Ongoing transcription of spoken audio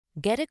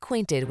Get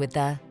acquainted with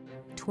the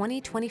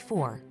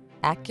 2024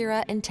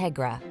 Acura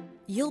Integra.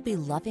 You'll be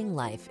loving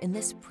life in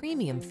this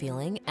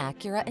premium-feeling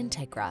Acura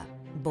Integra.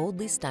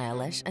 Boldly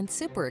stylish and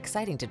super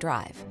exciting to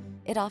drive,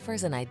 it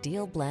offers an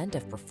ideal blend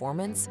of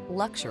performance,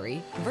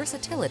 luxury,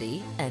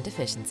 versatility, and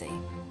efficiency.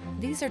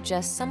 These are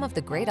just some of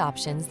the great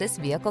options this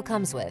vehicle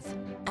comes with: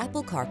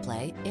 Apple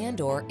CarPlay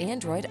and/or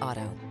Android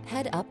Auto,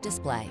 head-up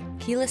display,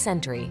 keyless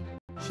entry,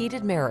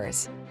 heated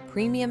mirrors,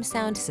 premium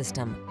sound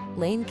system,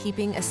 lane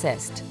keeping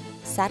assist,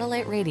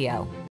 satellite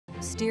radio,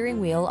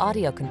 steering wheel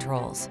audio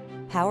controls,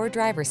 power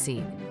driver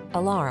seat,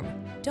 alarm.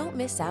 Don't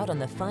miss out on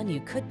the fun you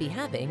could be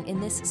having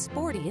in this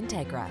sporty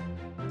Integra.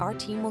 Our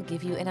team will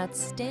give you an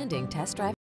outstanding test drive